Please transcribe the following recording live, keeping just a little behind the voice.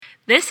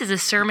This is a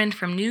sermon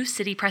from New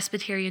City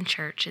Presbyterian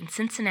Church in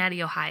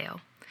Cincinnati,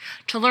 Ohio.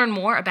 To learn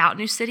more about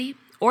New City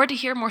or to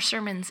hear more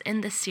sermons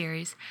in this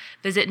series,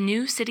 visit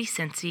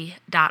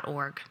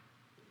newcitycincy.org.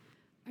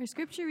 Our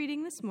scripture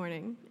reading this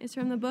morning is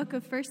from the book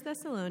of 1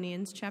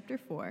 Thessalonians chapter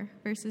 4,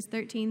 verses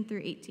 13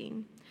 through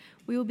 18.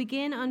 We will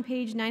begin on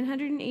page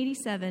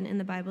 987 in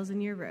the Bibles in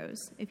your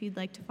rows, if you'd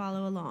like to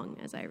follow along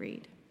as I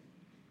read.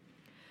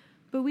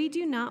 But we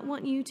do not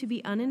want you to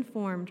be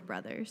uninformed,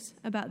 brothers,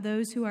 about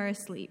those who are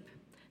asleep,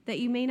 that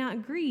you may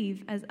not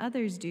grieve as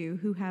others do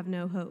who have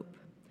no hope.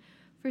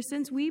 For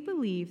since we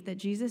believe that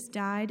Jesus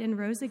died and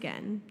rose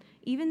again,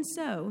 even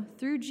so,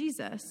 through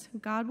Jesus,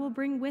 God will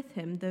bring with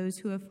him those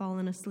who have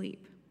fallen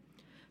asleep.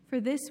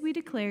 For this we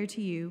declare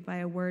to you by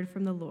a word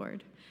from the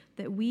Lord,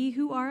 that we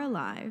who are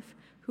alive,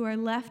 who are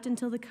left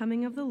until the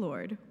coming of the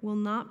Lord, will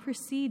not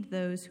precede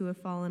those who have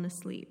fallen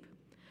asleep.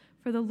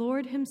 For the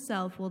Lord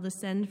himself will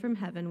descend from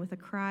heaven with a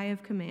cry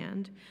of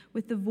command,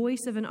 with the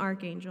voice of an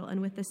archangel,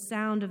 and with the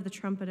sound of the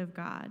trumpet of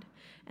God,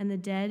 and the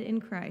dead in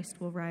Christ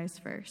will rise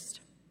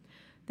first.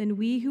 Then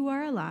we who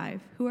are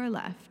alive, who are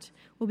left,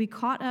 will be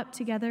caught up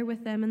together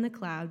with them in the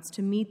clouds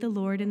to meet the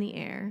Lord in the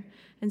air,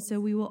 and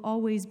so we will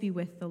always be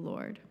with the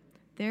Lord.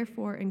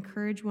 Therefore,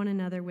 encourage one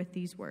another with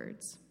these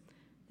words.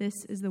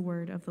 This is the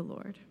word of the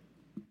Lord.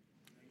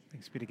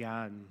 Thanks be to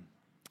God.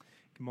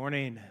 Good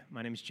morning.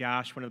 My name is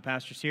Josh, one of the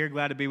pastors here.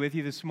 Glad to be with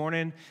you this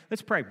morning.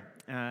 Let's pray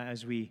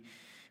as we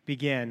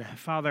begin.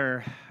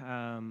 Father,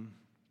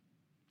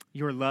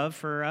 your love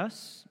for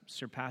us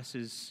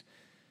surpasses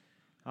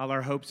all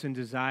our hopes and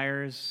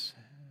desires.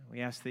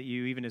 We ask that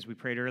you, even as we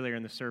prayed earlier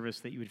in the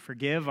service, that you would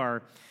forgive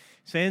our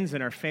sins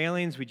and our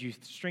failings. Would you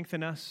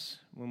strengthen us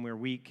when we're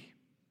weak?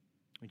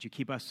 Would you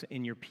keep us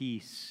in your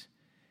peace?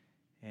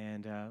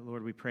 And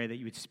Lord, we pray that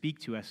you would speak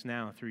to us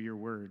now through your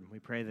word. We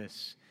pray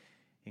this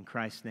in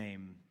Christ's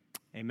name,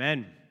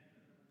 amen.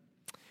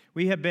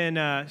 We have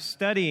been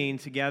studying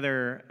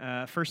together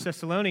 1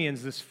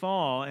 Thessalonians this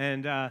fall,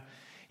 and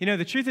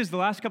the truth is the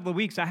last couple of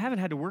weeks I haven't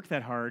had to work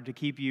that hard to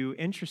keep you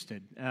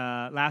interested.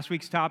 Last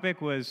week's topic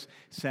was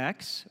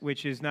sex,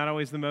 which is not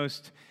always the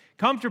most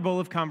comfortable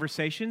of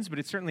conversations, but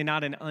it's certainly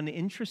not an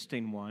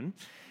uninteresting one.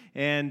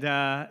 And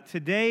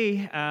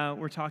today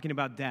we're talking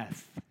about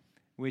death,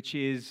 which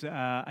is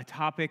a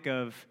topic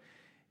of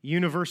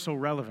universal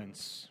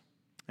relevance.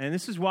 And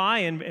this is why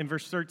in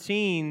verse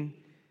 13,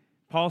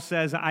 Paul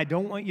says, I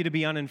don't want you to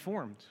be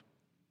uninformed.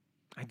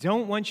 I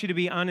don't want you to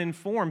be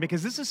uninformed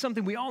because this is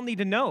something we all need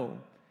to know.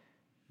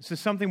 This is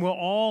something we'll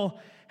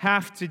all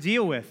have to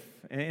deal with.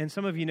 And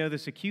some of you know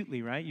this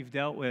acutely, right? You've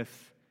dealt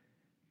with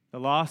the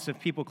loss of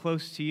people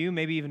close to you,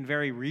 maybe even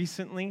very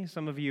recently.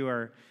 Some of you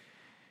are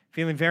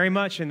feeling very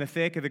much in the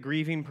thick of the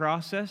grieving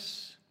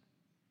process.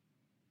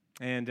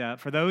 And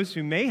for those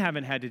who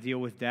haven't had to deal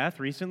with death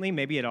recently,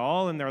 maybe at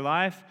all in their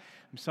life,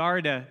 I'm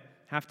sorry to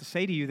have to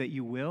say to you that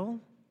you will.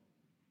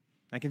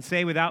 I can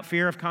say without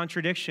fear of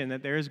contradiction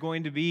that there is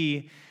going to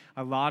be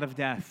a lot of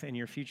death in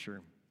your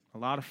future, a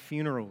lot of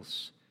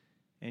funerals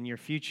in your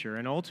future,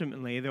 and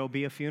ultimately there will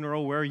be a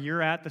funeral where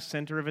you're at the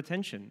center of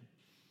attention.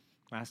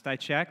 Last I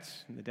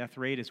checked, the death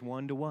rate is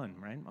 1 to 1,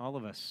 right? All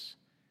of us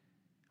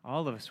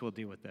will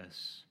deal with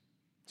this.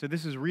 So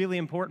this is really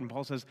important.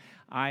 Paul says,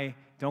 I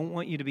don't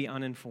want you to be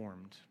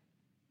uninformed.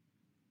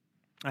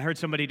 I heard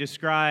somebody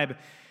describe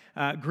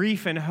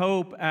grief and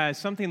hope as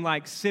something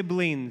like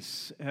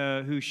siblings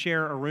who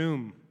share a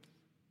room,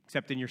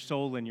 except in your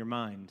soul and your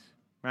mind,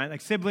 right?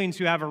 Like siblings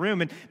who have a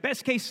room. And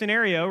best case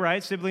scenario,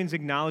 right? Siblings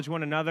acknowledge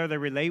one another. They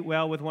relate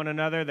well with one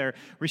another. They're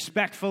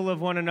respectful of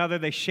one another.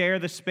 They share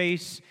the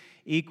space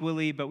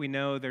equally, but we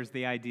know there's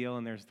the ideal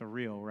and there's the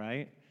real,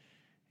 right?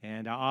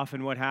 And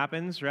often what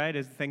happens, right,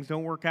 is things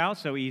don't work out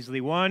so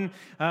easily. One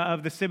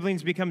of the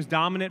siblings becomes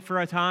dominant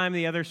for a time.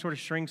 The other sort of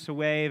shrinks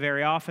away.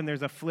 Very often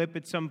there's a flip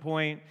at some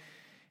point,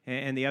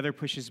 and the other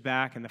pushes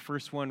back, and the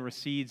first one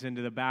recedes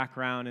into the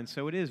background. And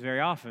so it is very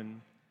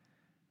often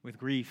with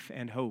grief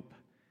and hope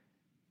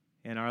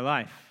in our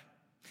life.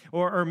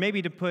 Or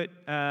maybe to put,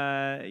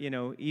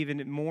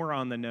 even more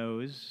on the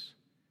nose,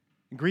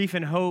 grief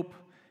and hope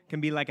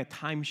can be like a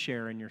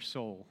timeshare in your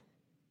soul,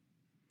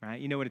 right?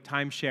 You know what a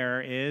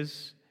timeshare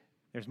is?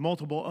 There's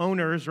multiple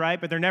owners, right?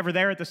 But they're never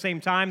there at the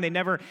same time. They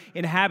never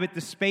inhabit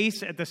the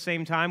space at the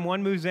same time.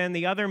 One moves in,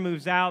 the other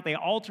moves out. They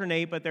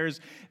alternate, but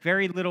there's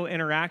very little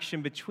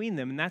interaction between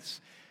them. And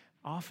that's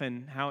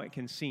often how it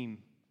can seem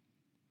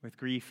with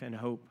grief and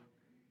hope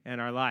in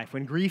our life.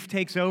 When grief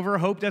takes over,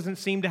 hope doesn't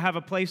seem to have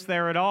a place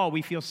there at all.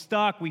 We feel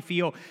stuck. We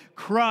feel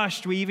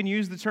crushed. We even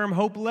use the term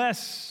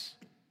hopeless.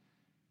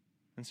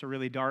 It's a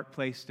really dark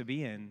place to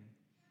be in.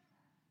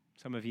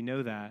 Some of you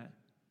know that.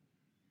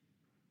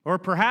 Or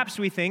perhaps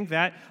we think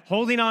that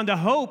holding on to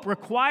hope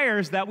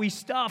requires that we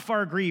stuff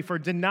our grief or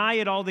deny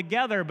it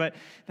altogether, but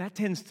that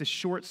tends to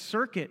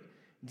short-circuit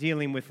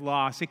dealing with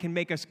loss. It can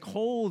make us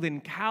cold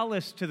and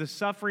callous to the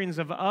sufferings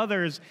of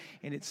others,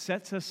 and it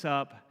sets us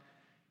up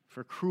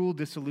for cruel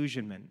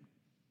disillusionment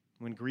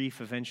when grief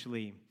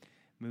eventually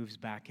moves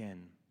back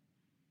in.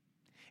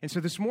 And so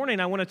this morning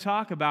I want to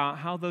talk about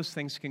how those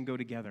things can go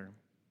together.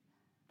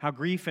 How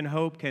grief and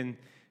hope can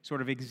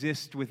sort of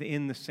exist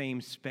within the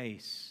same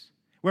space,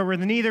 where we're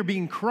neither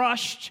being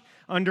crushed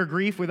under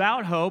grief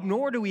without hope,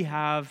 nor do we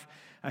have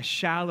a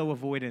shallow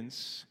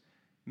avoidance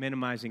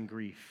minimizing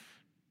grief.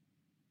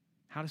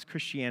 How does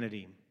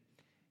Christianity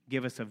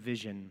give us a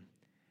vision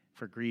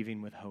for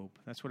grieving with hope?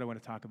 That's what I want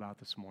to talk about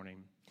this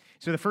morning.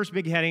 So the first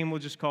big heading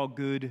we'll just call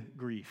good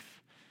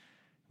grief,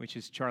 which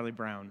is Charlie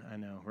Brown, I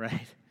know,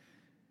 right?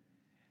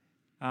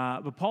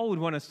 But Paul would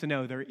want us to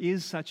know there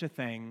is such a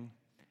thing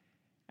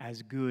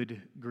as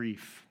good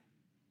grief.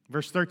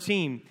 Verse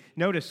 13,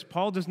 notice,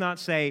 Paul does not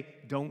say,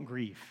 don't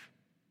grieve.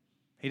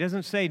 He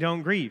doesn't say,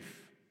 don't grieve.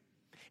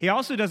 He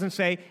also doesn't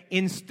say,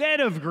 instead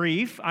of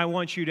grief, I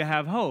want you to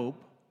have hope.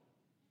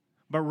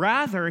 But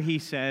rather, he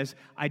says,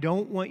 I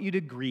don't want you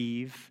to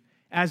grieve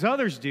as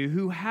others do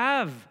who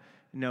have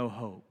no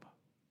hope.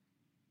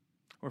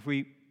 Or if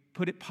we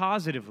put it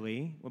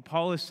positively, what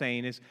Paul is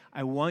saying is,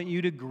 I want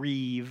you to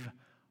grieve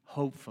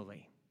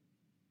hopefully.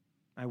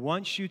 I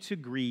want you to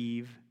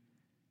grieve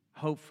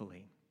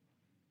hopefully.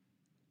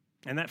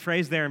 And that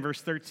phrase there in verse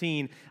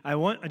 13, I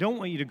don't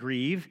want you to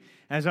grieve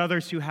as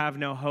others who have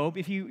no hope.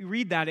 If you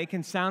read that, it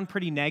can sound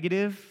pretty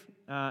negative.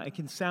 It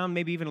can sound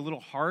maybe even a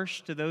little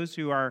harsh to those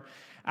who are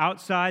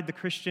outside the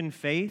Christian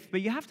faith. But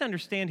you have to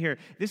understand here,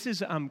 this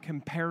is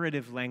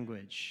comparative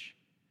language.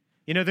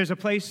 You know, there's a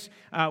place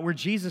where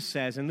Jesus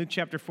says in Luke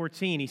chapter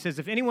 14, he says,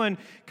 if anyone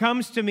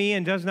comes to me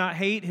and does not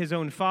hate his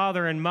own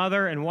father and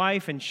mother and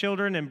wife and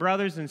children and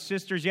brothers and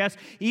sisters, yes,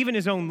 even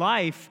his own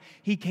life,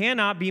 he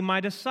cannot be my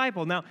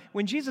disciple. Now,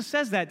 when Jesus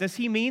says that, does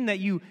he mean that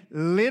you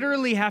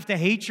literally have to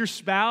hate your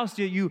spouse?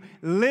 Do you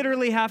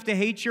literally have to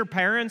hate your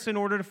parents in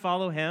order to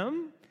follow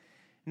him?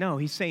 No,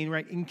 he's saying,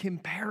 right, in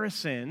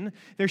comparison,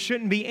 there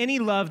shouldn't be any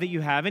love that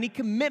you have, any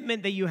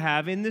commitment that you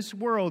have in this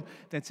world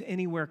that's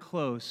anywhere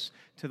close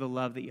to the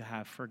love that you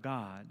have for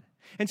God.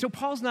 And so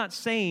Paul's not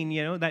saying,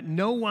 you know, that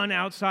no one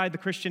outside the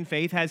Christian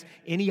faith has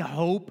any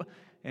hope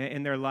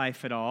in their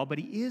life at all, but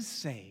he is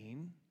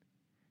saying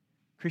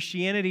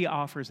Christianity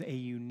offers a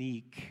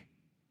unique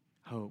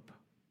hope.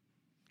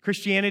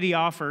 Christianity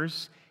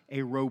offers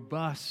a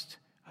robust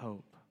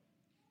hope.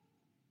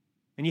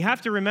 And you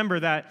have to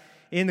remember that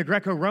in the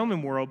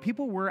Greco-Roman world,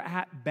 people were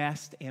at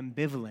best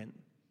ambivalent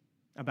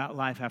about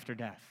life after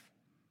death.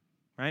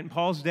 Right? In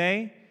Paul's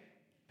day,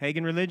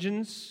 pagan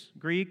religions,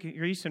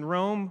 Greece and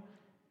Rome,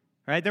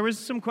 right? There was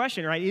some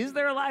question, right? Is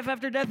there a life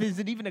after death? Is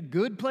it even a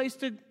good place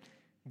to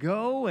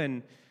go?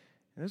 And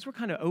those were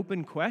kind of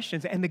open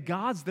questions. And the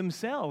gods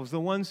themselves, the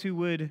ones who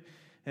would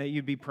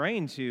you'd be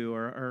praying to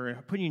or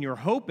putting your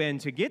hope in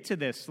to get to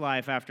this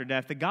life after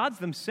death, the gods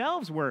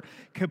themselves were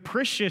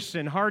capricious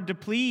and hard to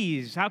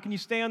please. How can you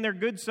stay on their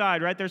good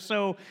side, right? They're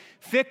so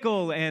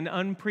fickle and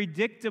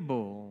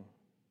unpredictable.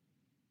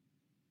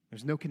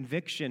 There's no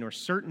conviction or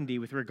certainty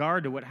with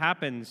regard to what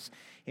happens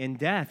in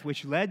death,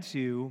 which led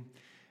to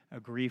a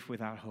grief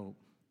without hope,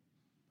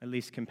 at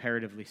least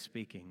comparatively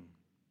speaking.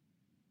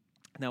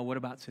 Now, what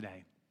about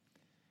today?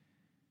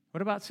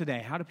 What about today?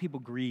 How do people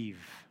grieve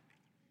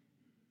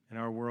in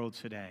our world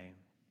today?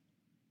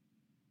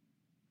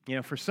 You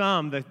know, for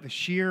some, the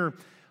sheer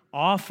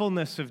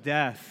awfulness of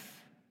death,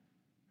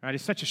 right,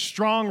 is such a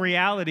strong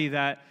reality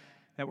that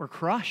we're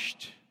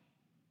crushed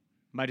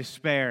by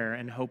despair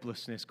and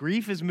hopelessness.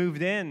 Grief has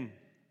moved in.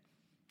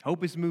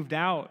 Hope has moved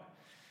out.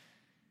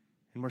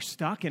 And we're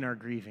stuck in our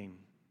grieving,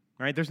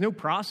 right? There's no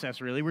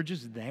process, really. We're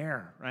just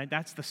there, right?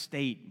 That's the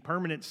state,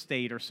 permanent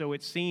state, or so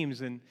it seems.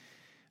 And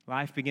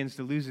life begins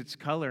to lose its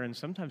color, and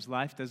sometimes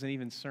life doesn't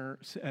even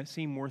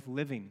seem worth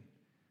living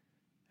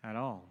at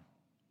all.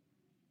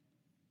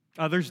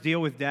 Others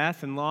deal with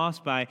death and loss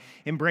by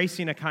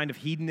embracing a kind of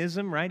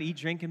hedonism, right? Eat,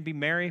 drink, and be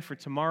merry, for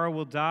tomorrow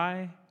we'll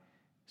die.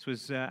 This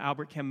was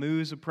Albert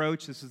Camus'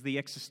 approach. This is the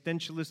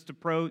existentialist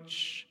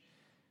approach.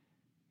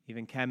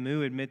 Even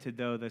Camus admitted,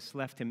 though, this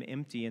left him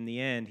empty in the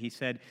end. He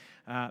said,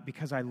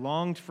 because I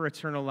longed for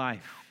eternal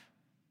life,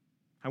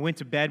 I went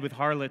to bed with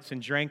harlots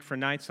and drank for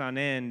nights on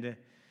end.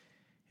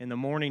 In the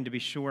morning, to be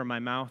sure, my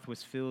mouth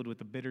was filled with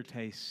the bitter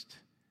taste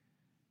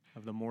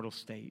of the mortal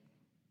state.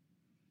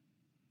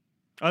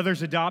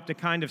 Others adopt a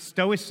kind of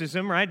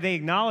stoicism, right? They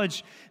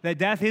acknowledge that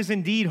death is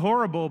indeed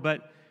horrible,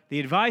 but the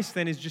advice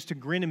then is just to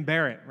grin and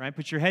bear it, right?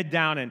 Put your head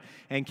down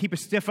and keep a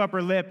stiff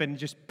upper lip and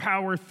just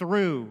power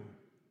through.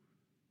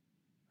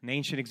 An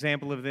ancient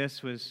example of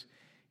this was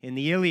in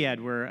the Iliad,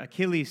 where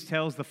Achilles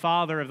tells the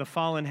father of the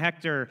fallen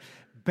Hector,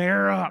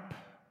 bear up.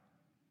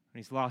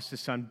 And he's lost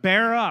his son.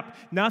 Bear up.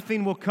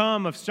 Nothing will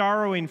come of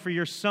sorrowing for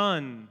your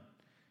son.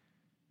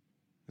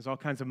 There's all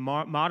kinds of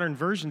modern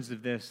versions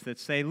of this that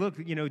say, look,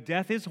 you know,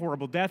 death is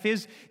horrible. Death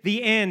is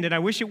the end, and I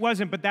wish it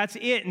wasn't, but that's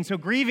it. And so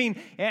grieving,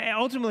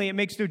 ultimately, it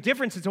makes no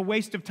difference. It's a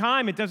waste of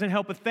time. It doesn't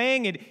help a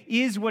thing. It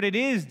is what it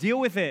is. Deal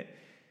with it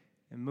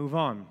and move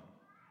on.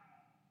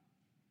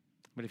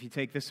 But if you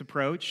take this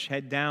approach,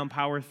 head down,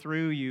 power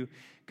through, you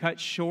cut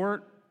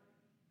short,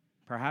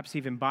 perhaps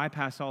even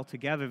bypass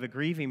altogether the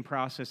grieving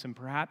process, and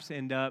perhaps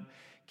end up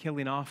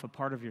killing off a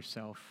part of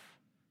yourself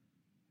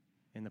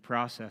in the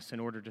process in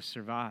order to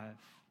survive.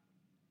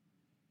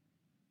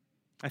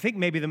 I think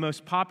maybe the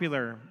most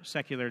popular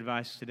secular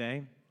advice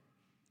today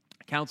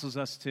counsels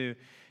us to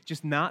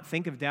just not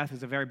think of death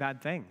as a very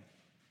bad thing,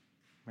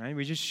 right?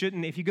 We just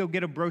shouldn't. If you go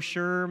get a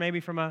brochure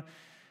maybe from a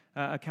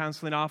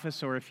counseling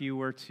office, or if you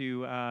were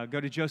to go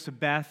to Joseph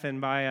Beth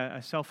and buy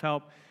a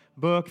self-help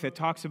book that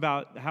talks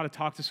about how to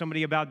talk to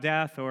somebody about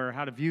death or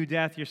how to view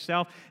death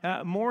yourself,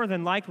 more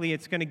than likely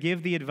it's going to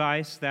give the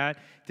advice that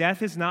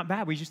death is not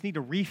bad. We just need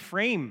to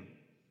reframe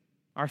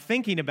our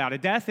thinking about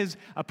it. Death is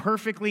a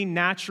perfectly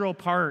natural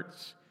part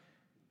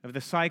of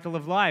the cycle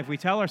of life. We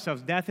tell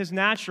ourselves death is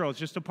natural. It's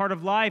just a part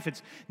of life.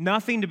 It's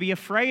nothing to be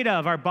afraid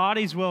of. Our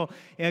bodies will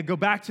go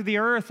back to the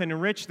earth and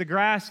enrich the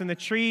grass and the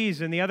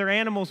trees and the other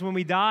animals when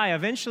we die.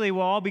 Eventually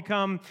we'll all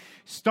become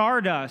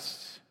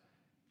stardust.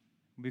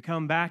 We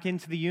come back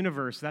into the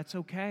universe. That's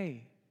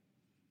okay.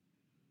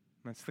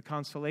 That's the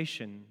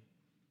consolation.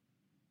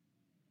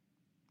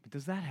 But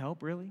does that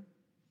help, really?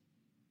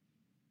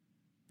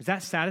 Is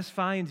that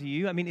satisfying to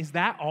you? I mean, is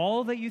that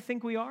all that you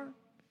think we are?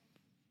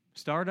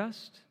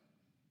 Stardust?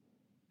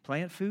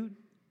 Plant food?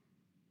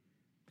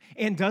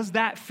 And does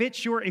that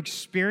fit your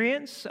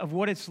experience of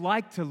what it's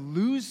like to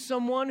lose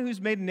someone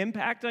who's made an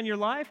impact on your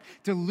life?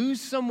 To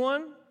lose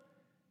someone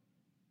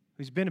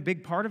who's been a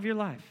big part of your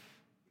life?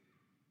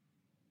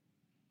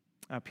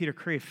 Peter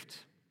Kreeft,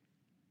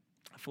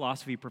 a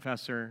philosophy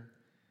professor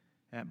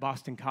at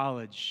Boston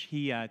College,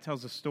 he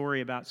tells a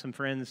story about some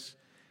friends,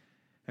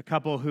 a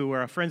couple who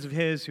were friends of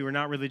his who were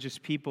not religious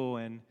people,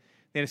 and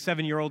they had a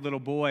 7-year-old little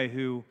boy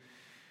who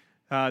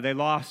they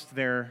lost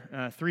their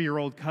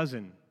 3-year-old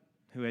cousin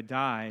who had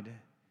died.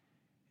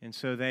 And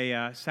so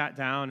they sat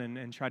down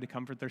and tried to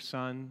comfort their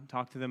son,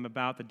 talk to them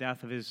about the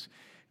death of his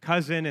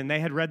cousin, and they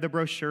had read the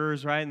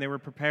brochures, right, and they were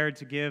prepared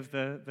to give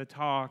the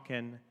talk.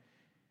 And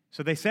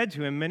so they said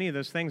to him many of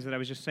those things that I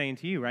was just saying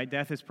to you, right?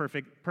 Death is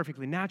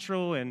perfectly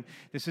natural, and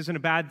this isn't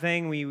a bad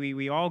thing.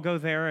 We all go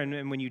there,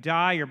 and when you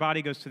die, your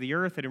body goes to the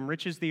earth. It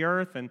enriches the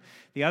earth and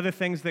the other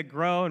things that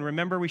grow. And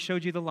remember, we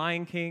showed you The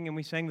Lion King, and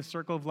we sang The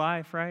Circle of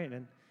Life, right?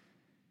 And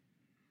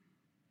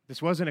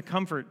this wasn't a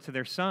comfort to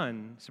their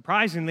son.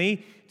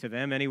 Surprisingly, to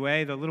them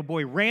anyway, the little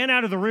boy ran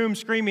out of the room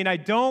screaming, "I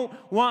don't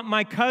want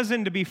my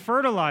cousin to be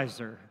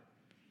fertilizer."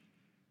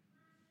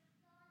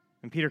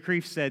 And Peter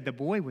Kreeft said, the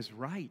boy was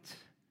right.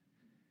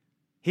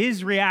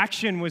 His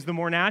reaction was the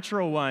more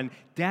natural one.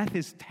 Death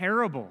is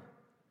terrible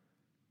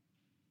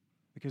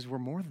because we're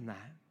more than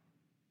that.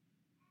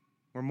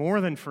 We're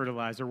more than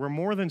fertilizer. We're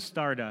more than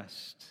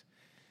stardust.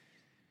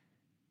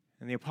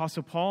 And the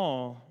Apostle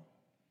Paul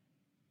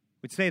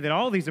would say that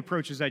all these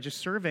approaches I just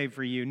surveyed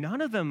for you, none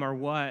of them are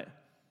what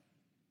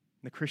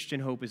the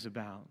Christian hope is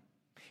about.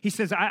 He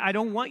says, I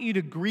don't want you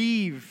to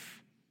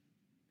grieve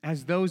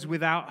as those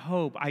without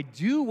hope. I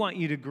do want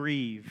you to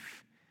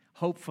grieve.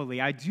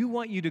 Hopefully, I do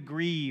want you to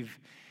grieve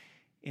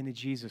in a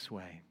Jesus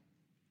way.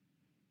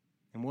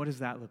 And what does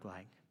that look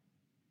like?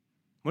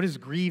 What does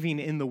grieving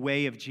in the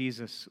way of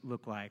Jesus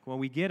look like? Well,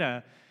 we get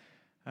a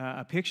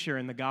picture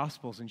in the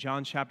Gospels in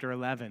John chapter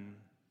 11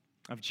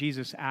 of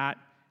Jesus at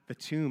the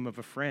tomb of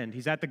a friend.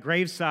 He's at the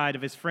graveside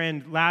of his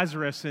friend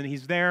Lazarus, and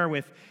he's there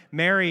with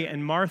Mary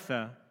and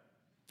Martha.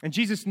 And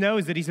Jesus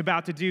knows that he's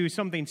about to do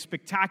something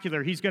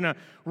spectacular. He's going to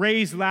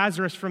raise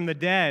Lazarus from the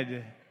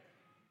dead.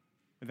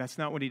 But that's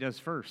not what he does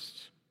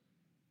first.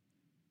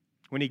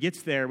 When he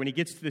gets there, when he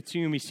gets to the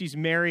tomb, he sees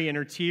Mary in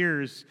her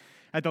tears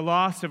at the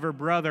loss of her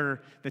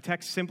brother. The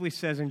text simply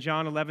says in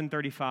John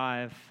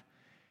 11:35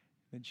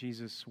 that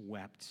Jesus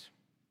wept.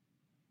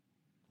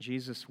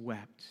 Jesus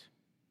wept.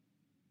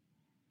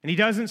 And he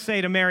doesn't say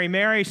to Mary,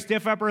 "Mary,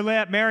 stiff upper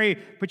lip. Mary,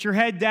 put your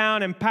head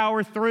down and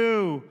power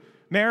through.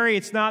 Mary,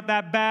 it's not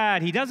that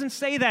bad." He doesn't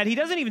say that. He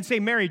doesn't even say,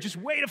 "Mary, just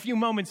wait a few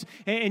moments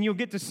and you'll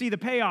get to see the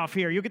payoff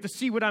here. You'll get to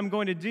see what I'm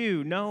going to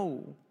do."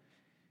 No.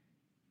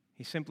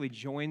 He simply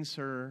joins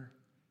her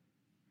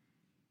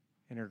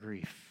in her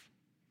grief.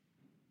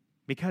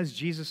 Because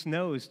Jesus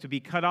knows to be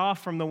cut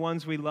off from the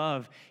ones we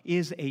love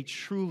is a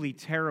truly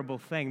terrible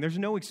thing. There's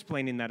no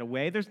explaining that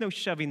away. There's no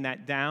shoving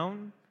that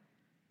down.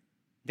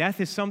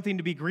 Death is something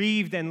to be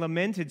grieved and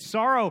lamented.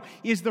 Sorrow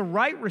is the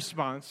right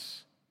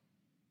response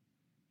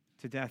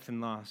to death and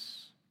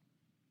loss.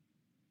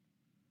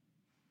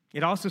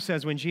 It also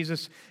says when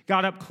Jesus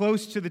got up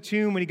close to the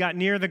tomb, when he got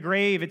near the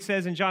grave, it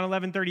says in John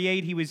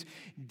 11:38, he was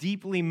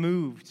deeply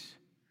moved.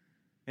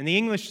 And the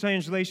English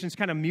translations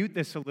kind of mute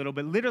this a little,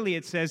 but literally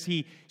it says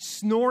he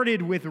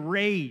snorted with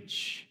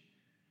rage.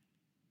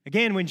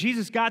 Again, when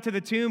Jesus got to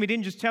the tomb, he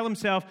didn't just tell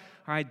himself,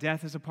 all right,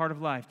 death is a part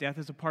of life. Death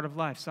is a part of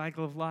life,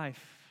 cycle of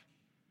life.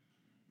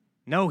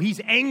 No, he's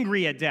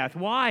angry at death.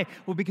 Why?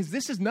 Well, because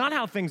this is not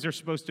how things are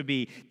supposed to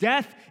be.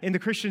 Death in the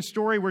Christian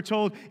story, we're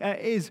told,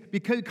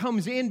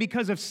 comes in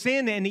because of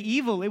sin and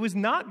evil. It was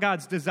not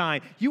God's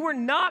design. You were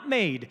not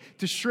made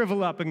to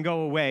shrivel up and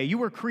go away. You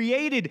were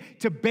created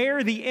to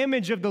bear the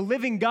image of the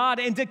living God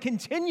and to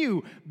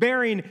continue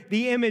bearing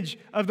the image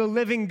of the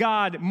living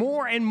God,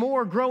 more and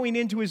more growing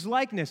into his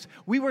likeness.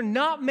 We were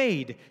not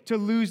made to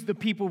lose the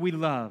people we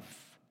love.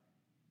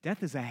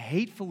 Death is a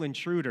hateful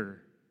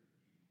intruder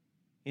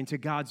into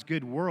God's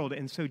good world.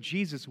 And so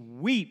Jesus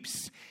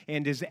weeps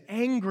and is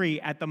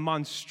angry at the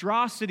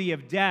monstrosity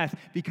of death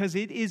because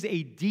it is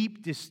a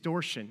deep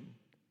distortion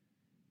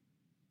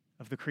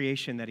of the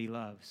creation that he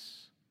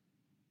loves.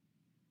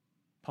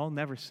 Paul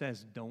never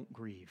says, don't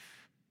grieve.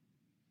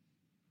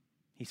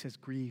 He says,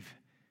 grieve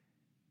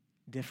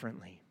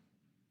differently.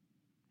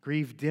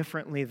 Grieve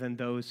differently than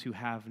those who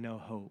have no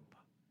hope.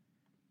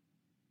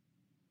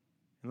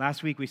 And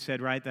last week we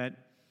said, right, that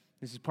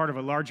this is part of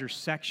a larger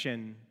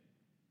section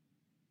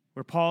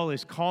where Paul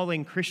is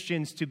calling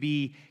Christians to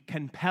be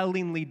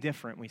compellingly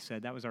different, we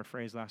said. That was our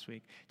phrase last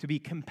week. To be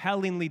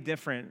compellingly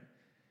different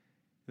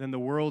than the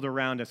world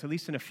around us, at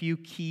least in a few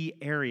key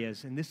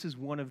areas. And this is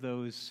one of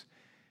those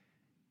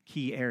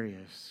key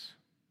areas.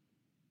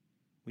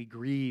 We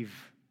grieve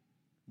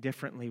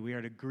differently. We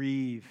are to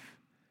grieve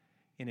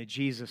in a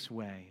Jesus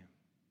way.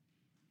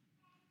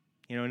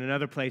 You know, in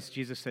another place,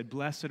 Jesus said,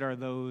 "Blessed are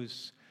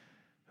those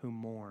who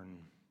mourn."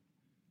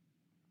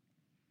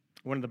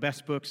 One of the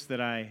best books that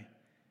I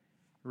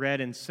read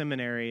in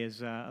seminary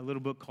is a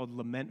little book called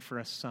Lament for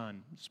a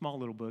Son. Small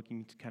little book,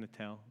 you can kind of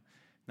tell.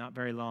 Not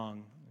very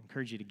long. I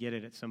encourage you to get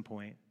it at some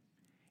point.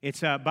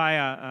 It's by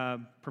a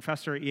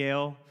professor at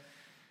Yale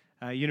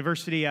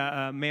University,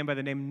 a man by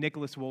the name of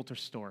Nicholas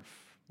Wolterstorff.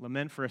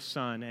 Lament for a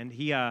Son. And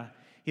he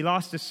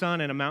lost his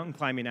son in a mountain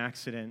climbing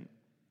accident.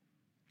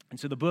 And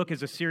so the book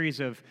is a series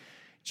of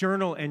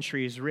journal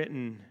entries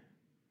written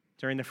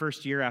during the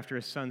first year after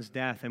his son's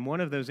death. And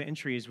one of those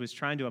entries was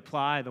trying to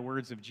apply the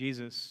words of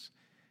Jesus,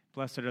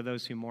 "Blessed are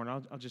those who mourn."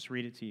 I'll just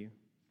read it to you.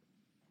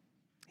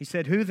 He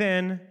said, "Who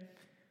then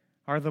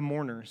are the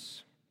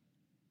mourners?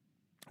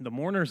 The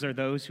mourners are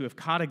those who have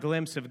caught a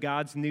glimpse of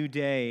God's new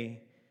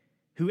day,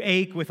 who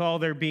ache with all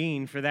their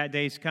being for that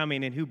day's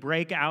coming, and who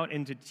break out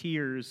into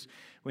tears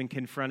when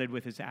confronted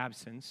with his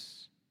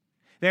absence.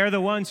 They are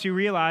the ones who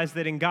realize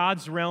that in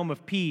God's realm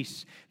of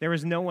peace, there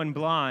is no one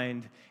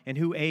blind, and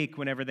who ache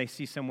whenever they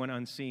see someone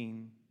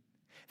unseen.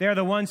 They are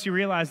the ones who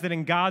realize that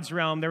in God's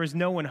realm, there is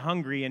no one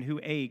hungry, and who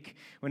ache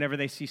whenever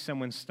they see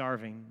someone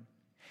starving.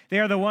 They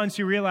are the ones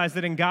who realize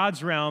that in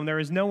God's realm, there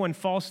is no one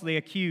falsely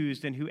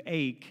accused, and who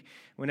ache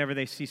whenever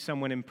they see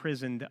someone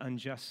imprisoned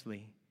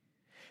unjustly.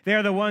 They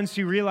are the ones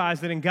who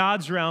realize that in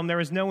God's realm, there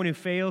is no one who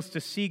fails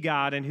to see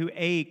God, and who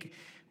ache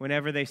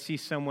whenever they see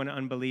someone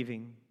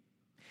unbelieving.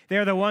 They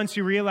are the ones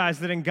who realize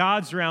that in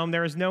God's realm,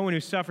 there is no one who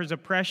suffers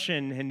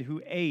oppression, and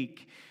who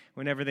ache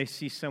whenever they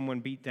see someone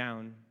beat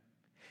down.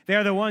 They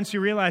are the ones who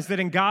realize that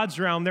in God's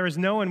realm, there is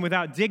no one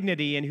without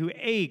dignity, and who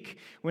ache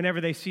whenever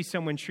they see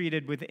someone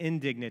treated with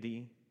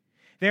indignity.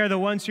 They are the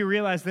ones who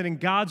realize that in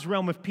God's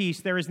realm of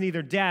peace, there is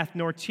neither death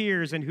nor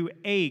tears, and who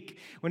ache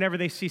whenever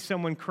they see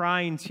someone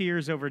crying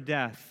tears over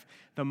death.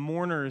 The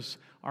mourners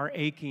are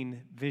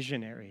aching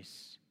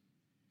visionaries.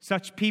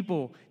 Such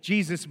people,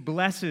 Jesus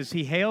blesses,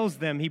 he hails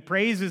them, he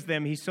praises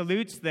them, he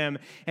salutes them,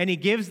 and he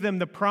gives them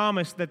the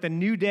promise that the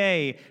new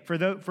day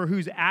for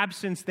whose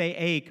absence they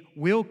ache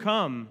will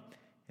come,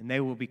 and they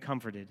will be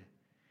comforted.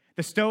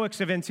 The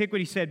Stoics of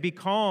antiquity said, "Be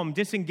calm,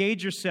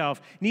 disengage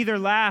yourself, neither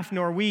laugh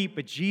nor weep,"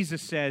 but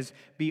Jesus says,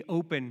 "Be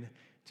open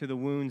to the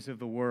wounds of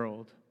the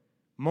world.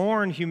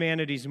 Mourn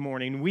humanity's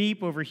mourning,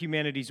 weep over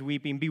humanity's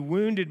weeping, be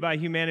wounded by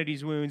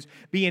humanity's wounds,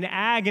 be in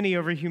agony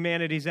over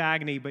humanity's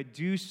agony, but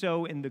do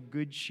so in the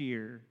good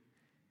cheer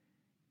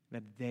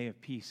that the day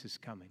of peace is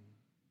coming."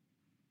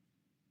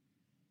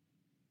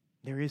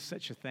 There is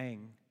such a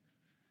thing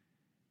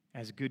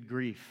as good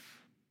grief.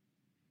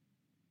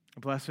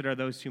 Blessed are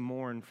those who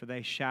mourn, for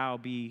they shall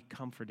be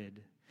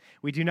comforted.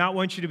 We do not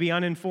want you to be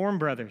uninformed,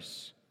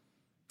 brothers,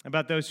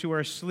 about those who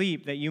are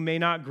asleep, that you may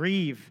not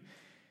grieve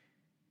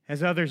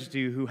as others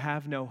do who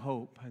have no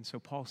hope. And so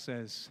Paul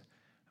says,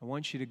 I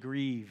want you to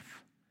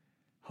grieve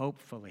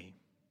hopefully.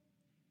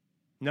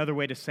 Another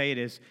way to say it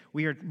is,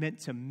 we are meant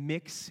to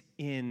mix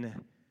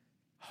in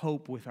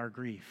hope with our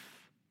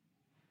grief.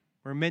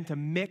 We're meant to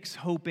mix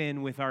hope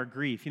in with our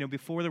grief. You know,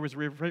 before there was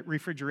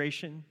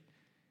refrigeration,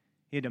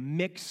 you had to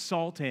mix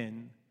salt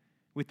in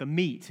with the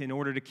meat in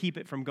order to keep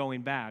it from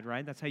going bad,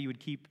 right? That's how you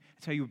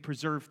would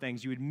preserve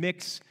things. You would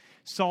mix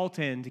salt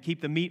in to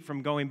keep the meat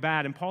from going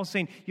bad. And Paul's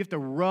saying you have to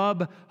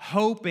rub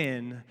hope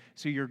in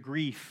so your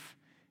grief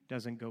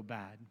doesn't go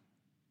bad.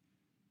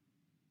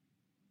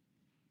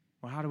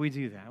 Well, how do we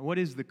do that? What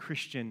is the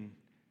Christian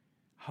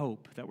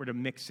hope that we're to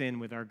mix in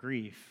with our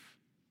grief?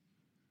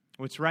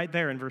 Well, it's right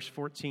there in verse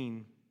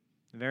 14.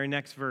 The very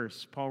next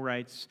verse, Paul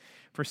writes,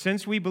 "For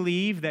since we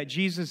believe that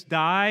Jesus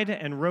died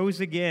and rose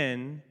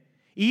again,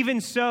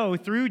 even so,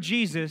 through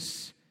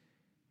Jesus,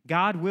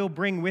 God will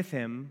bring with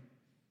him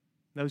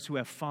those who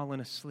have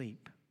fallen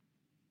asleep."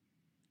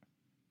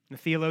 The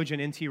theologian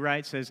N.T.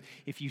 Wright says,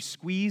 if you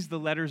squeeze the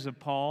letters of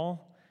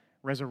Paul,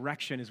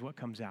 resurrection is what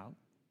comes out.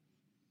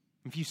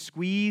 If you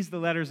squeeze the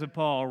letters of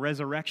Paul,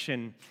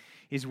 resurrection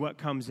is what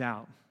comes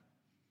out.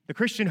 The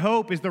Christian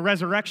hope is the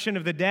resurrection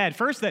of the dead.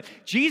 First, that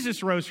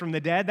Jesus rose from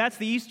the dead. That's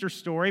the Easter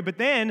story. But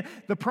then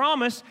the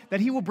promise that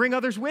he will bring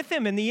others with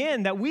him in the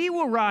end, that we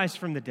will rise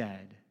from the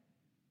dead.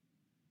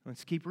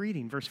 Let's keep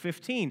reading. Verse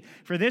 15.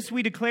 For this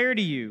we declare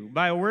to you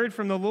by a word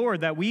from the Lord,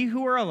 that we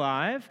who are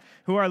alive,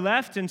 who are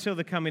left until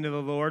the coming of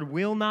the Lord,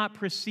 will not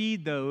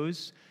precede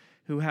those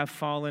who have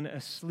fallen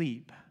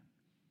asleep.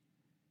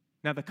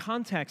 Now the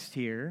context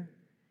here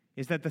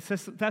is that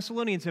the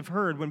Thessalonians have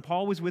heard when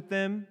Paul was with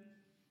them,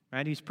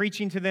 right? He's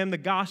preaching to them the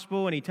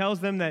gospel, and he tells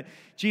them that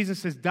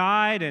Jesus has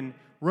died and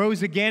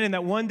rose again, and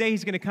that one day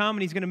he's going to come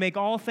and he's going to make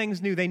all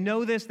things new. They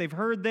know this, they've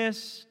heard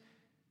this.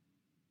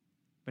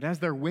 But as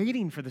they're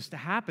waiting for this to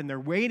happen, they're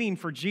waiting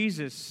for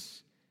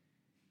Jesus,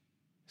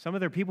 some of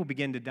their people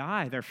begin to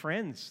die, their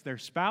friends, their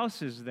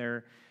spouses,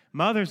 their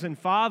mothers and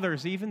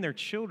fathers, even their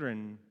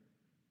children.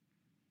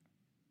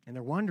 And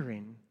they're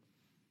wondering,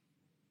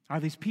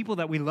 are these people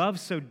that we love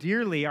so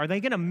dearly, are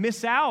they going to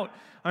miss out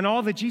on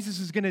all that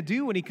Jesus is going to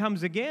do when he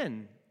comes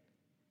again?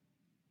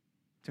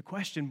 It's a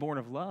question born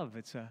of love.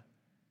 It's a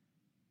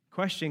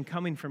question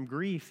coming from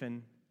grief.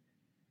 And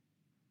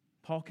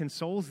Paul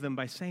consoles them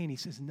by saying, he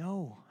says,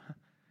 no.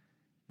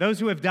 Those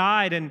who have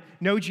died and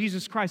know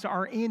Jesus Christ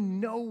are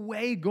in no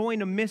way going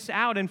to miss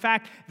out. In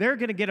fact, they're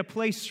going to get a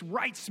place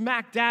right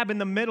smack dab in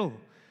the middle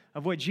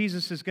of what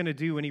Jesus is going to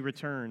do when he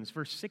returns.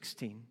 Verse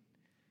 16.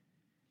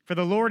 For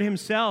the Lord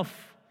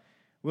himself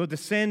will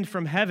descend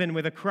from heaven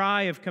with a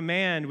cry of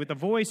command, with the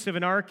voice of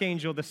an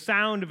archangel, the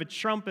sound of a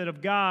trumpet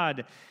of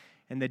God,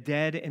 and the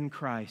dead in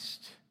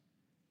Christ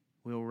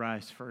will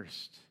rise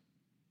first.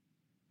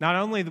 Not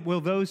only will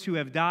those who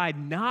have died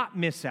not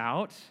miss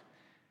out,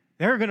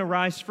 they're going to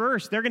rise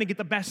first. They're going to get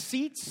the best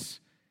seats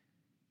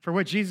for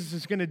what Jesus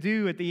is going to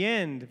do at the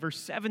end. Verse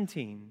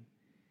 17.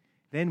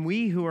 Then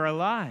we who are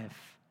alive,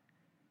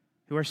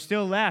 who are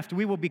still left,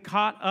 we will be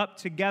caught up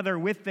together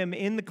with them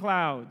in the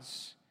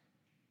clouds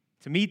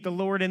to meet the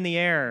Lord in the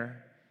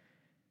air.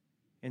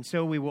 And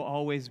so we will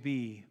always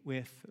be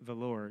with the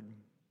Lord.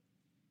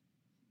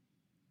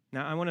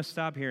 Now, I want to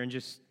stop here and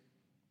just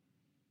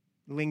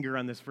linger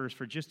on this verse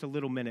for just a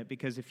little minute,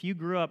 because if you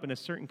grew up in a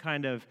certain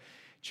kind of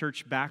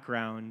church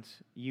background,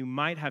 you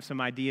might have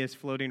some ideas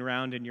floating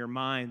around in your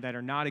mind that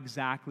are not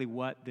exactly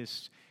what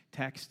this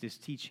text is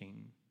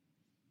teaching.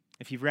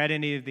 If you've read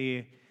any of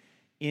the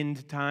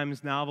end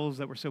times novels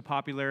that were so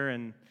popular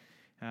in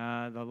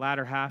the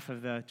latter half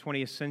of the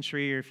 20th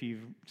century, or if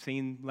you've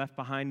seen Left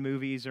Behind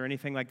movies or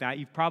anything like that,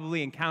 you've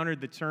probably encountered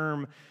the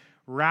term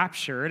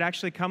rapture. It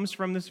actually comes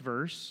from this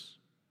verse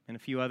and a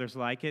few others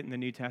like it in the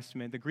New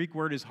Testament. The Greek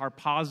word is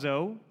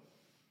harpazo.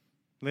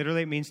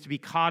 Literally, it means to be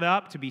caught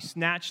up, to be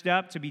snatched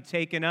up, to be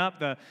taken up.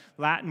 The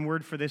Latin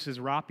word for this is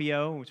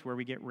rapio, which is where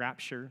we get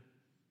rapture.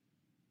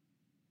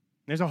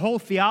 There's a whole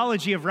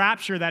theology of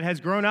rapture that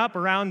has grown up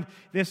around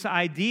this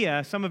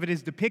idea. Some of it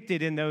is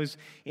depicted in those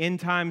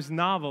end times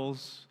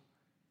novels.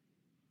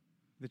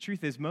 The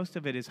truth is, most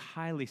of it is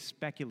highly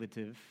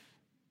speculative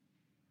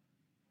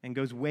and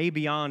goes way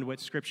beyond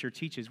what Scripture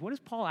teaches. What does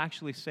Paul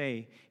actually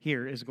say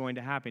here is going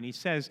to happen? He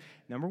says,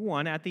 number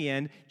one, at the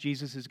end,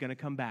 Jesus is going to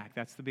come back.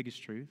 That's the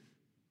biggest truth.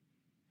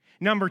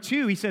 Number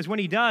two, he says when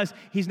he does,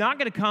 he's not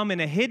going to come in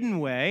a hidden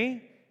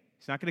way.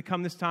 He's not going to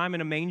come this time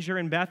in a manger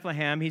in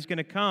Bethlehem. He's going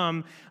to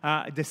come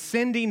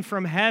descending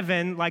from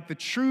heaven like the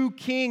true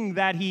king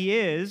that he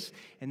is.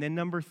 And then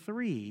number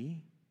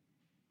three,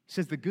 he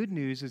says the good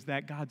news is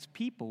that God's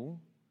people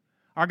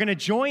are going to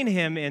join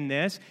him in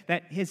this,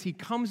 that as he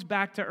comes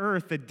back to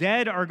earth, the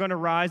dead are going to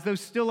rise,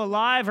 those still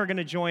alive are going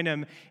to join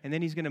him, and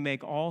then he's going to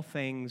make all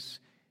things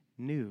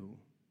new.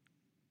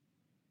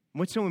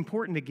 What's so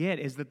important to get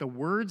is that the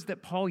words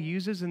that Paul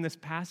uses in this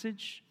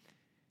passage,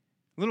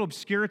 a little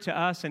obscure to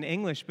us in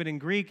English, but in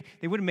Greek,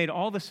 they would have made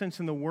all the sense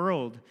in the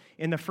world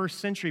in the first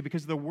century,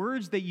 because the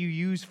words that you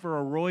use for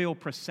a royal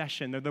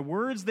procession, they're the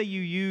words that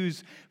you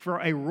use for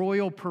a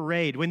royal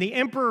parade. When the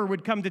emperor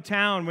would come to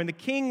town, when the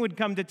king would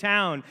come to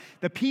town,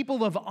 the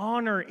people of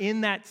honor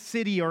in that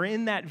city or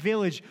in that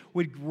village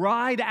would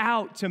ride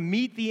out to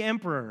meet the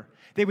emperor.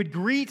 They would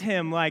greet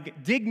him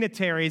like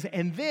dignitaries,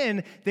 and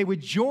then they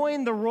would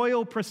join the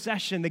royal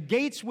procession. The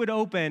gates would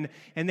open,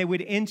 and they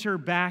would enter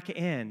back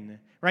in.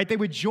 Right? They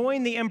would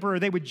join the emperor,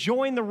 they would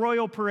join the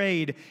royal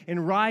parade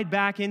and ride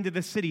back into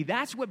the city.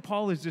 That's what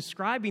Paul is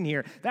describing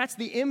here. That's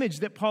the image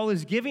that Paul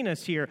is giving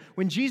us here.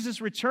 When Jesus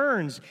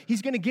returns,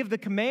 he's going to give the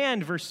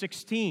command, verse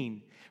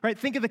 16. Right?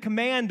 Think of the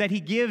command that he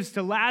gives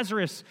to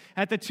Lazarus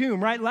at the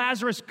tomb, right?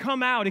 Lazarus,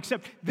 come out,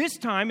 except this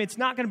time it's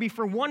not going to be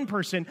for one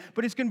person,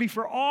 but it's going to be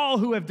for all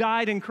who have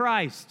died in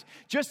Christ.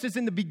 Just as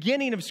in the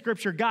beginning of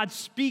Scripture, God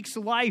speaks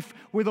life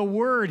with a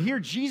word. Here,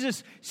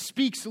 Jesus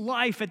speaks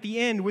life at the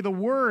end with a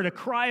word, a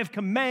cry of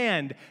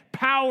command,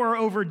 power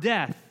over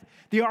death.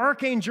 The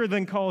archangel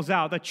then calls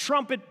out, the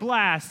trumpet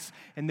blasts,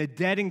 and the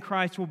dead in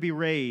Christ will be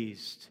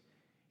raised.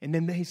 And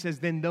then he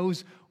says, then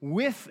those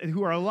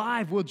who are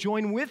alive will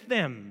join with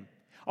them.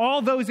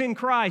 All those in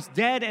Christ,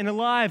 dead and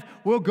alive,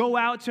 will go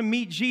out to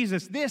meet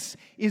Jesus. This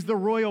is the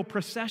royal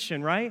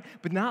procession, right?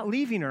 But not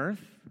leaving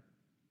earth,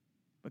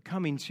 but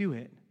coming to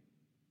it.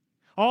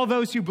 All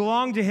those who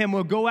belong to him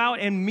will go out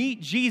and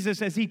meet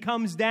Jesus as he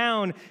comes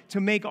down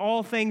to make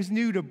all things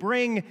new, to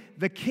bring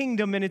the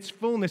kingdom in its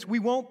fullness. We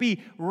won't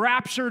be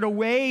raptured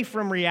away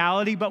from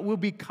reality, but we'll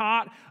be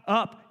caught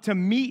up to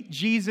meet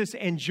Jesus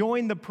and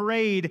join the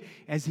parade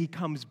as he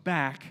comes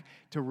back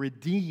to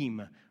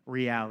redeem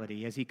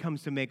reality, as he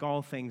comes to make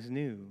all things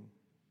new.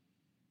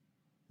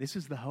 This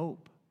is the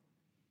hope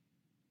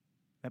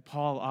that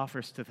Paul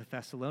offers to the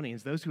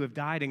Thessalonians. Those who have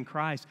died in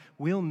Christ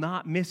will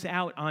not miss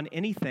out on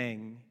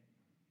anything.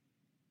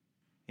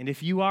 And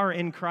if you are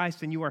in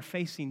Christ and you are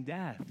facing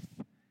death,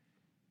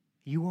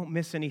 you won't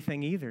miss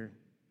anything either.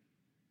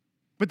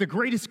 But the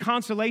greatest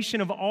consolation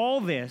of all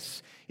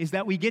this is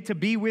that we get to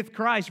be with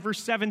Christ.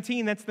 Verse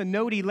 17, that's the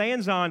note he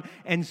lands on.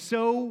 And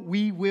so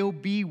we will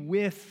be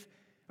with,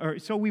 or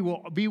so we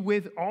will be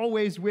with,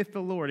 always with the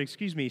Lord.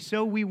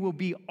 So we will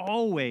be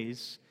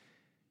always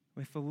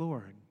with the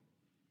Lord.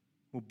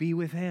 We'll be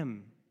with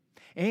him.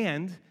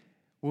 And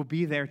we'll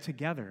be there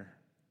together.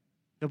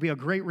 There'll be a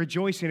great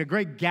rejoicing, a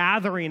great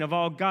gathering of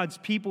all God's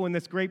people in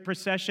this great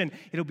procession.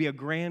 It'll be a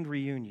grand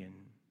reunion.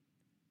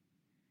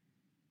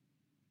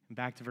 And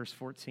back to verse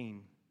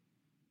 14.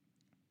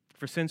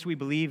 For since we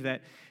believe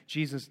that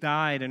Jesus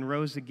died and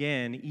rose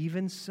again,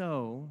 even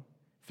so,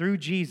 through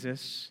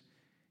Jesus,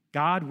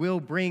 God will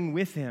bring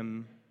with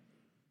him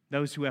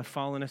those who have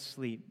fallen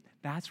asleep.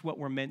 That's what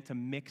we're meant to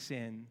mix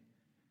in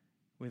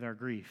with our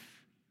grief.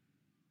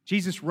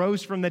 Jesus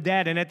rose from the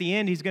dead, and at the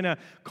end, he's going to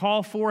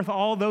call forth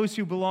all those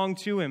who belong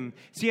to him.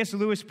 C.S.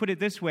 Lewis put it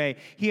this way: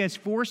 he has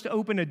forced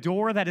open a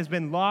door that has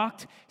been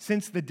locked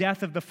since the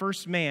death of the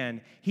first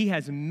man. He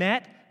has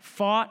met,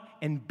 fought,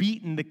 and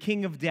beaten the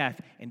king of death,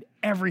 and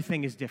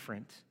everything is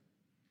different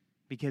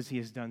because he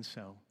has done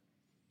so.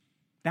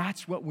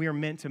 That's what we're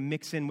meant to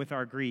mix in with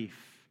our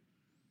grief.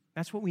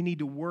 That's what we need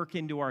to work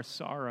into our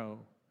sorrow.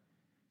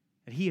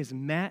 That he has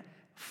met,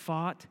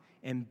 fought,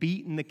 and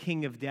beaten the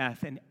king of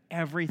death, and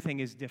everything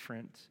is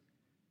different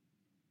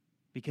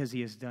because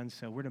he has done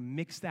so. We're to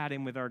mix that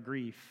in with our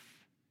grief.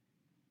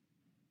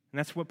 And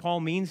that's what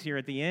Paul means here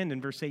at the end in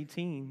verse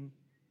 18.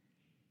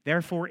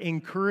 Therefore,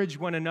 encourage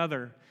one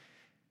another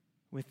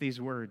with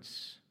these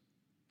words.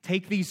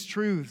 Take these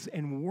truths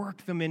and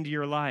work them into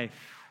your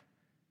life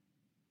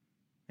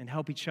and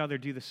help each other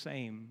do the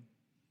same.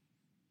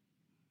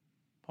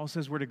 Paul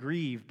says we're to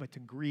grieve, but to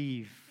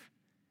grieve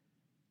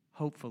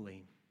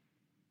hopefully.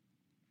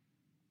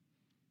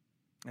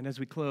 And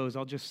as we close,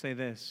 I'll just say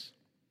this.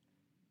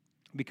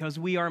 Because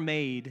we are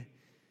made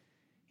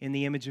in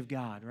the image of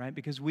God, right?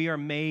 Because we are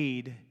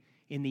made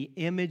in the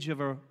image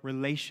of a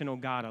relational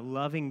God, a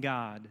loving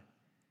God.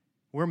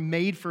 We're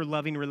made for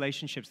loving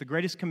relationships. The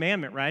greatest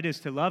commandment, right, is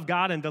to love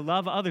God and to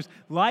love others.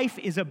 Life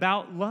is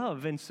about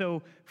love. And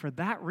so for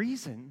that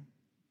reason,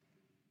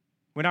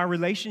 when our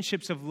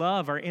relationships of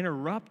love are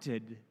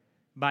interrupted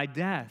by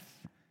death,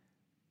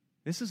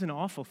 this is an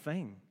awful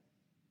thing.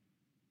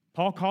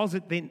 Paul calls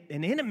it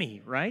an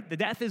enemy, right? The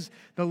death is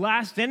the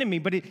last enemy,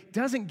 but it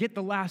doesn't get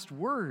the last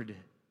word.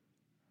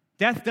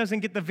 Death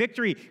doesn't get the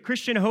victory.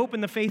 Christian hope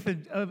in the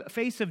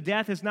face of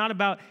death is not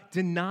about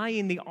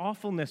denying the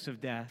awfulness of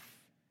death.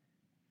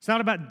 It's not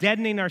about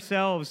deadening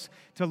ourselves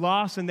to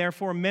loss and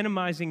therefore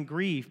minimizing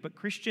grief, but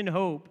Christian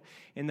hope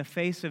in the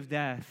face of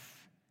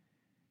death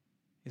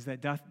is that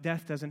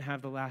death doesn't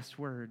have the last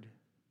word.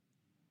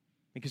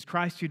 Because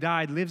Christ who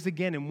died lives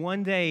again, and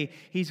one day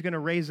he's going to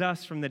raise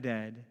us from the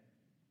dead.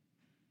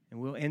 And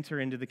we'll enter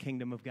into the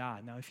kingdom of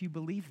God. Now, if you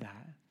believe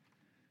that,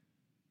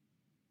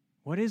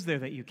 what is there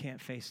that you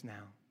can't face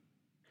now?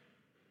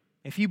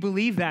 If you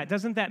believe that,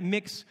 doesn't that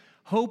mix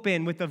hope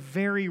in with the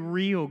very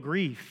real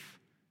grief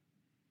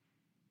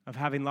of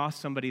having lost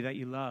somebody that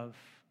you love?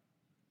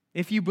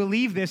 If you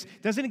believe this,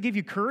 doesn't it give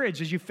you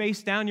courage as you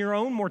face down your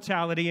own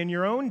mortality and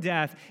your own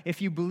death?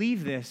 If you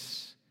believe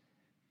this,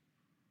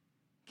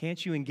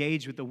 can't you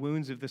engage with the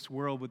wounds of this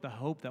world with the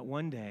hope that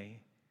one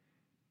day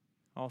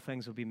all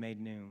things will be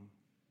made new?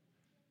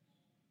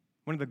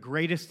 One of the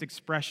greatest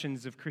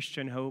expressions of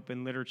Christian hope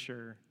in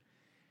literature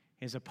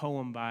is a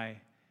poem by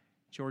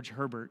George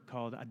Herbert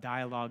called A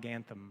Dialogue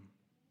Anthem.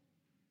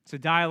 It's a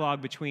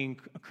dialogue between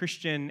a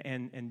Christian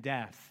and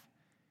death.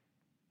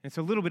 And it's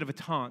a little bit of a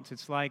taunt.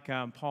 It's like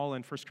Paul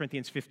in 1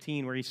 Corinthians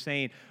 15 where he's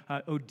saying,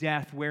 "O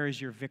death, where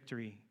is your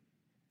victory?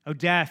 O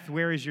death,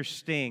 where is your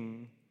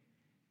sting?"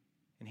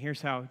 And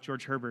here's how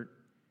George Herbert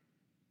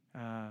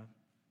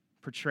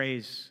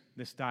portrays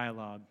this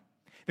dialogue.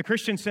 The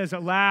Christian says,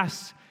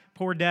 "Alas,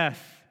 poor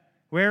death,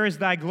 where is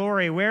thy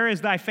glory? Where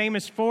is thy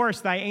famous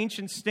force, thy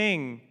ancient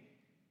sting?"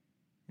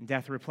 And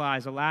death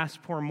replies, "Alas,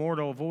 poor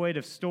mortal, void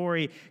of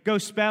story, go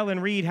spell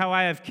and read how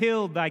I have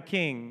killed thy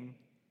king."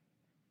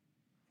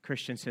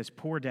 Christian says,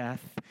 "Poor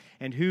death,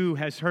 and who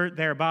has hurt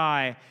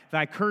thereby?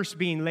 Thy curse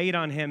being laid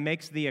on him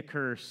makes thee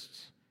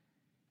accursed."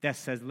 Death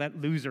says, "Let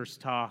losers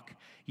talk,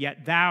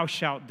 yet thou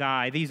shalt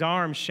die. These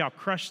arms shall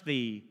crush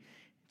thee."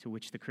 To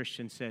which the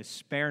Christian says,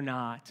 "Spare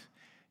not,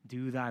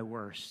 do thy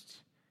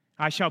worst.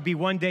 I shall be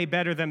one day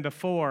better than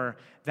before,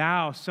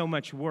 thou so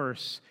much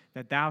worse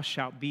that thou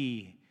shalt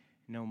be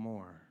no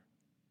more."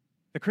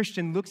 The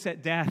Christian looks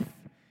at death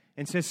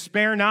and says,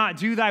 spare not,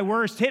 do thy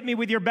worst, hit me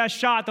with your best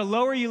shot. The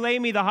lower you lay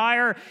me, the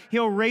higher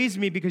he'll raise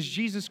me, because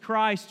Jesus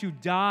Christ, who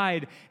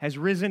died, has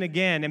risen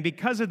again. And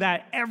because of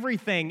that,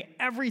 everything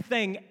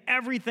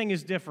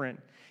is different.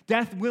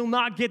 Death will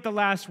not get the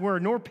last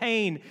word, nor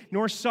pain,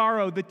 nor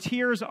sorrow. The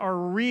tears are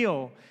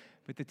real,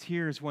 but the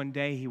tears one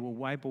day he will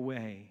wipe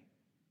away.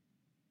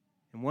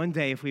 And one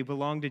day, if we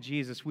belong to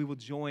Jesus, we will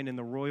join in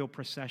the royal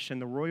procession,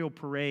 the royal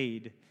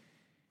parade,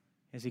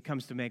 as he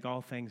comes to make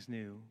all things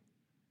new.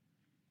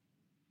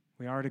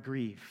 We are to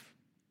grieve,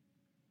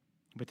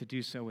 but to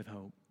do so with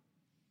hope.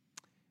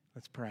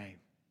 Let's pray,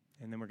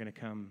 and then we're going to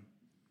come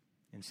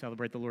and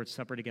celebrate the Lord's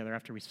Supper together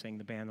after we sing.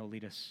 The band will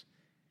lead us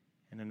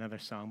in another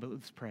song, but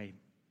let's pray.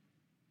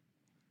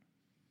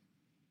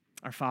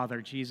 Our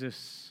Father,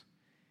 Jesus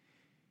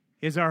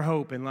is our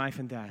hope in life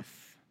and death.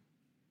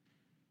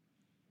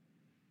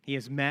 He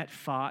has met,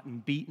 fought,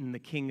 and beaten the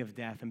king of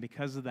death, and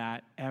because of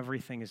that,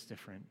 everything is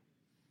different.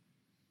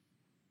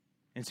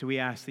 And so we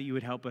ask that you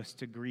would help us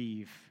to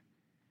grieve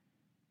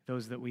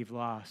those that we've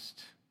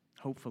lost,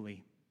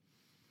 hopefully.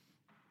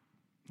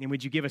 And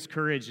would you give us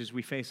courage as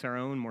we face our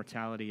own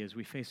mortality, as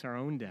we face our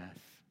own death?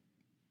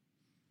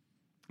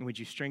 And would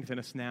you strengthen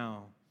us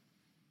now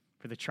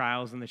for the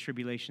trials and the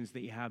tribulations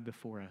that you have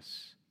before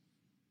us?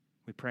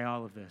 We pray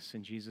all of this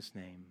in Jesus'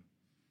 name.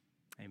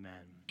 Amen.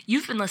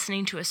 You've been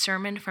listening to a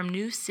sermon from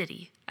New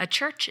City, a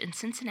church in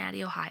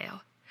Cincinnati,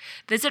 Ohio.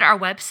 Visit our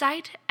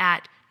website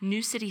at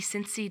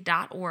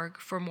newcitycincy.org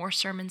for more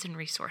sermons and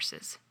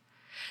resources.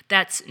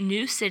 That's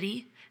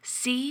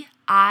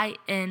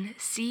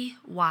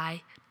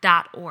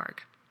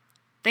newcitycincy.org.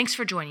 Thanks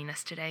for joining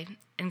us today,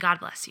 and God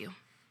bless you.